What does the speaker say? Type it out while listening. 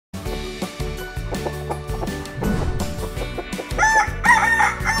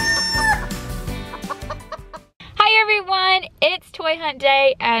toy hunt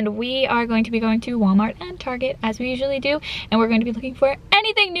day, and we are going to be going to Walmart and Target as we usually do, and we're going to be looking for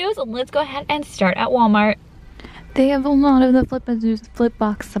anything new. So let's go ahead and start at Walmart. They have a lot of the flip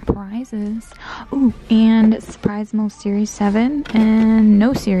box surprises. Ooh, and Surprise Most Series 7 and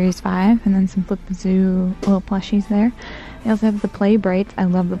no Series 5, and then some Flip-a-Zoo little plushies there. They also have the Play Brights. I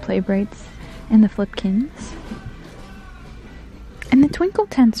love the Play Brights. And the Flipkins. And the Twinkle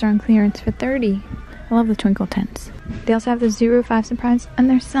Tents are on clearance for $30. I love the Twinkle Tents. They also have the 05 surprise, and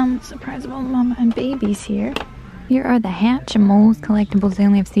there's some surprisable mama and babies here. Here are the Hatchimals collectibles. They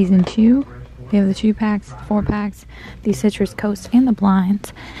only have season 2. They have the 2-packs, 4-packs, the Citrus Coast, and the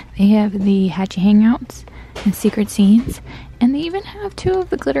Blinds. They have the Hatchy Hangouts and Secret Scenes. And they even have 2 of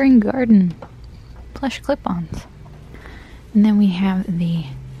the Glittering Garden plush clip-ons. And then we have the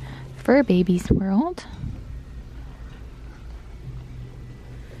Fur Babies World.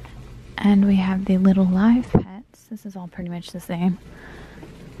 And we have the Little Live Pets. This is all pretty much the same.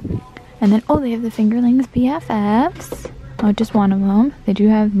 And then, oh, they have the Fingerlings BFFs. Oh, just one of them. They do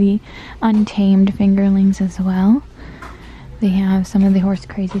have the Untamed Fingerlings as well. They have some of the Horse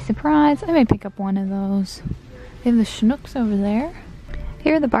Crazy Surprise. I might pick up one of those. They have the Schnooks over there.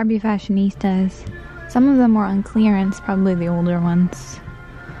 Here are the Barbie Fashionistas. Some of them were on clearance, probably the older ones.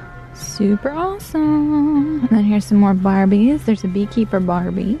 Super awesome. And then here's some more Barbies. There's a Beekeeper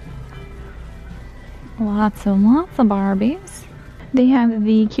Barbie. Lots of Barbies. They have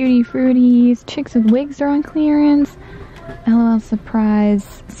the Cutie Fruities. Chicks with Wigs are on clearance. LOL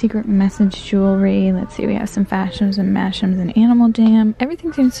Surprise, Secret Message Jewelry. Let's see, we have some Fashions and Mashems and Animal Jam.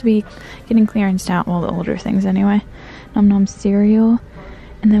 Everything seems to be getting clearanced out, well, the older things anyway. Noms cereal.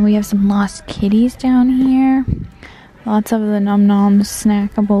 And then we have some Lost Kitties down here. Lots of the Noms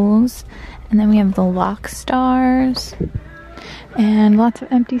snackables. And then we have the Lock Stars. And lots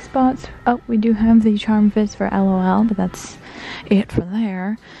of empty spots. Oh, we do have the Charm Fizz for LOL, but that's it for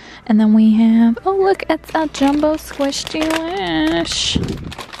there. And then we have, oh look, it's a Jumbo Squish Delish.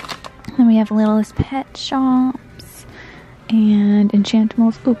 Then we have Littlest Pet Shops and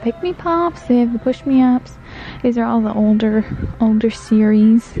Enchantimals. Ooh, Pikmi Pops. They have the Push Me Ups. These are all the older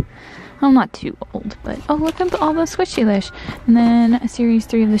series. Well, not too old, but oh, look at all those Squish Delish. And then a series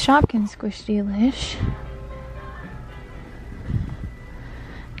 3 of the Shopkins Squish Delish.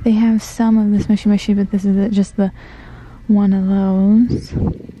 They have some of the Smushy Mushy, but this is just the one of those.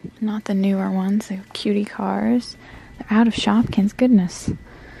 Not the newer ones. They have cutie cars. They're out of Shopkins. Goodness.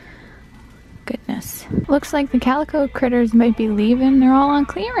 Looks like the Calico Critters might be leaving. They're all on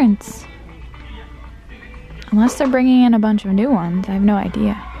clearance. Unless they're bringing in a bunch of new ones. I have no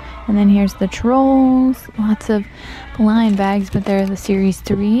idea. And then here's the Trolls. Lots of blind bags, but they're the Series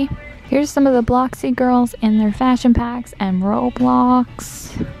 3. Here's some of the Bloxy girls in their fashion packs and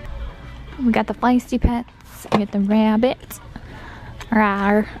Roblox. We got the Feisty Pets. We got the rabbit.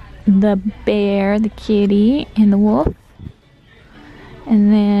 Rawr. The bear, the kitty, and the wolf.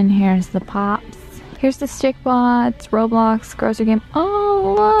 And then here's the Pops. Here's the Stick Bots, Roblox, grocery game.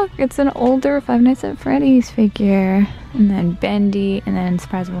 Oh, look, it's an older Five Nights at Freddy's figure. And then Bendy, and then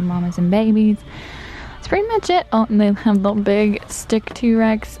Surprisable Mamas and Babies. That's pretty much it. Oh, and they have the big Stick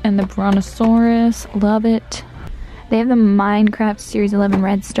T-Rex and the Brontosaurus. Love it. They have the Minecraft Series 11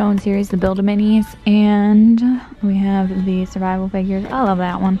 Redstone series, the Build-A-Minis, and we have the survival figures. I love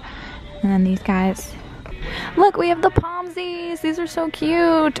that one. And then these guys. Look, we have the Pomsies. These are so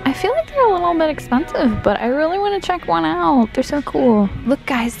cute. I feel like they're a little bit expensive, but I really want to check one out. They're so cool. Look,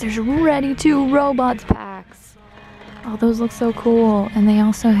 guys, there's Ready 2 Robots packs. Oh, those look so cool. And they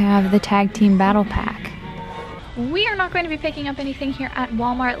also have the Tag Team Battle Pack. We are not going to be picking up anything here at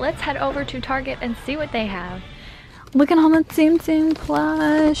Walmart. Let's head over to Target and see what they have. Look at all the Tsum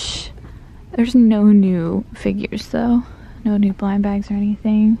plush. There's no new figures though. No new blind bags or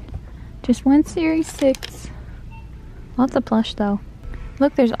anything. Just one Series 6. Lots of plush though.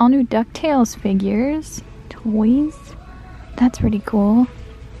 Look, there's all new DuckTales figures. Toys. That's pretty cool.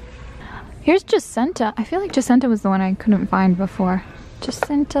 Here's Jacinta. I feel like Jacinta was the one I couldn't find before.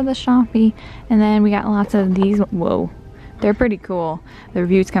 Jacinta the Shoppy. And then we got lots of these. Whoa. They're pretty cool. The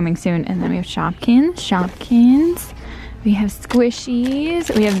review's coming soon. And then we have Shopkins. We have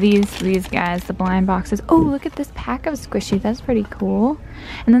Squishies. We have these guys, the blind boxes. Oh, look at this pack of Squishies. That's pretty cool.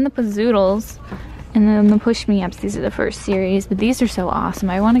 And then the Pazoodles. And then the Push Me Ups. These are the first series. But these are so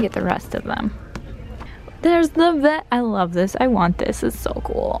awesome. I want to get the rest of them. There's the vet. I love this. I want this. It's so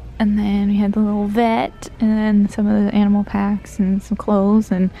cool. And then we had the little vet. And then some of the animal packs. And some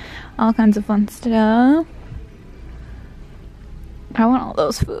clothes. And all kinds of fun stuff. I want all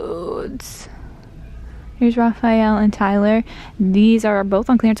those foods. Here's Raphael and Tyler. These are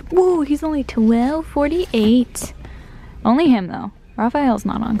both on clearance. Whoa, he's only $12.48. Only him though. Raphael's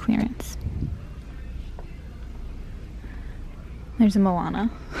not on clearance. There's a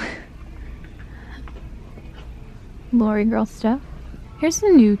Moana. Lori girl stuff. Here's a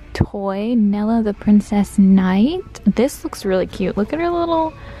new toy, Nella the Princess Knight. This looks really cute. Look at her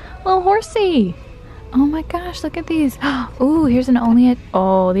little horsey. Oh my gosh, look at these. Ooh, here's an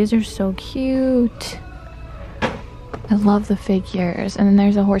oh, these are so cute. I love the figures. And then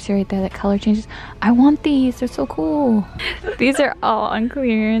there's a horsey right there that color changes. I want these, they're so cool. These are all on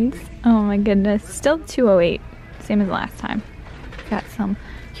clearance. Oh my goodness, still $208, same as last time. Got some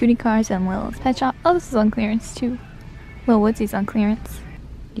cutie cars and Lil's Pet Shop. Oh, this is on clearance too. Lil Woodsy's on clearance.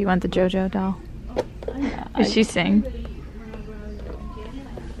 You want the JoJo doll? Does she sing?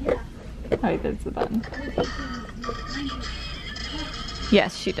 Oh, that's the button.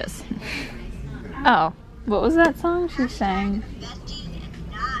 Yes, she does. Oh, what was that song she sang?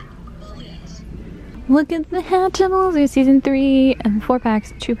 Look at the Hatchables. There's season 3 and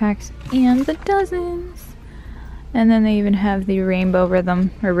 4-packs, 2-packs, and the dozens. And then they even have the rainbow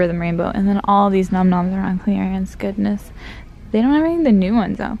rhythm, or rhythm rainbow. And then all these Nom Noms are on clearance. Goodness. They don't have any of the new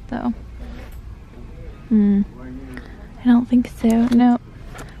ones out, though. I don't think so. No.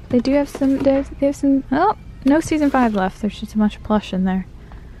 They do have some, they have some, oh, no season 5 left. There's just a bunch of plush in there.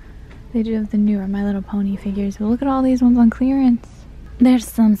 They do have the newer My Little Pony figures. But look at all these ones on clearance. There's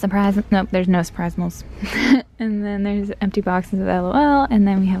some surprise, nope, there's no surprisables. And then there's empty boxes of LOL, and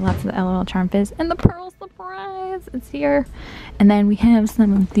then we have lots of the LOL Charm Fizz, and the Pearl Surprise, it's here. And then we have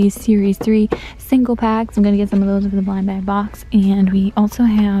some of these Series 3 single packs. I'm gonna get some of those in the blind bag box. And we also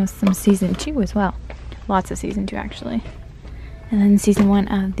have some Season 2 as well. Lots of Season 2 actually. And then Season 1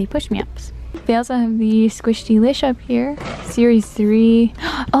 of the Push Me Ups. They also have the Squish Delish up here, Series 3.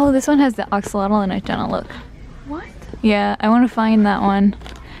 Oh, this one has the Oxalotl in it, Jenna, look. What? Yeah, I want to find that one.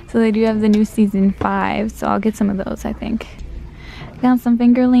 So they do have the new season 5, so I'll get some of those, I think. Got some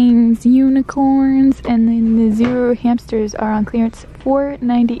fingerlings, unicorns, and then the Zero hamsters are on clearance.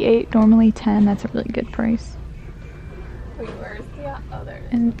 $4.98, normally $10. That's a really good price. Wait, where's the other?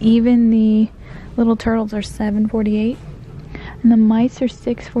 And even the little turtles are $7.48, and the mice are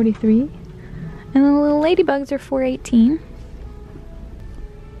 $6.43, and the little ladybugs are $4.18.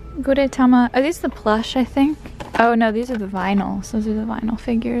 Gudetama, are these the plush, I think? Oh no, these are the vinyls. Those are the vinyl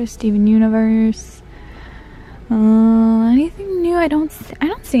figures. Steven Universe. Anything new? I don't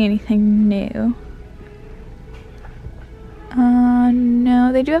see anything new.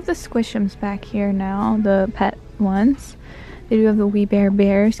 No, they do have the Squishums back here now, the pet ones. They do have the We Bare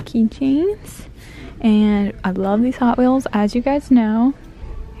Bears keychains. And I love these Hot Wheels, as you guys know.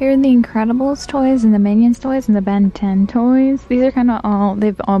 Here are the Incredibles toys and the Minions toys and the Ben 10 toys. These are kind of all,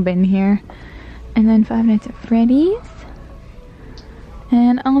 they've all been here. And then Five Nights at Freddy's.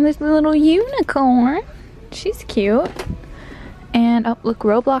 And oh, there's the little unicorn. She's cute. And oh, look,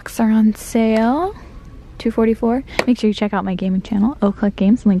 Roblox are on sale. $2.44. Make sure you check out my gaming channel, Ohcluck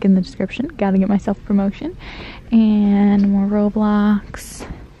Games, link in the description. Gotta get myself a promotion. And more Roblox.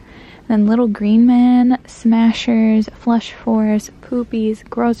 Then Little Green Men, Smashers, Flush Force, Poopies,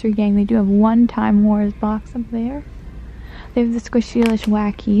 Grocery Gang. They do have One Time Wars box up there. They have the Squishy-lish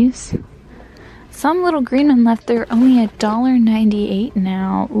Wackies. Some Little Green Men left. They're only $1.98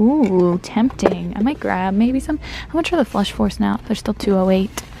 now. Ooh, tempting. I might grab maybe some. How much are the Flush Force now? They're still $2.08.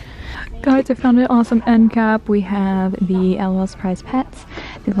 Guys, I found an awesome end cap. We have the LOL Surprise Pets,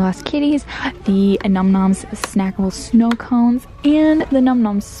 the Lost Kitties, the Nom Noms Snackable Snow Cones, and the Nom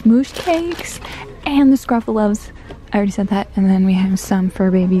Noms Smoosh Cakes, and the Scruffaloves. I already said that. And then we have some fur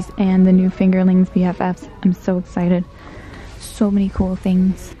babies and the new Fingerlings BFFs. I'm so excited. So many cool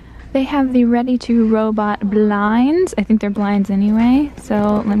things. They have the Ready to Robot blinds. I think they're blinds anyway.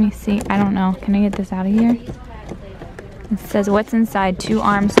 So let me see. I don't know. Can I get this out of here? It says what's inside. 2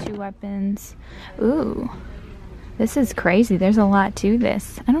 arms, 2 weapons. Ooh. This is crazy. There's a lot to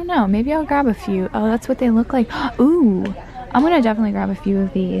this. I don't know. Maybe I'll grab a few. Oh, that's what they look like. Ooh. I'm going to definitely grab a few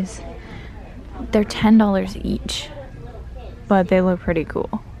of these. They're $10 each. But they look pretty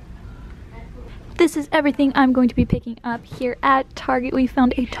cool. This is everything I'm going to be picking up here at Target. We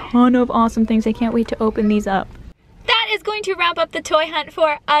found a ton of awesome things. I can't wait to open these up. That is going to wrap up the toy hunt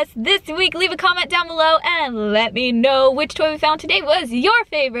for us this week. Leave a comment down below and let me know which toy we found today was your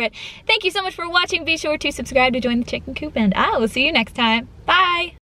favorite. Thank you so much for watching. Be sure to subscribe to join the chicken coop, and I will see you next time. Bye!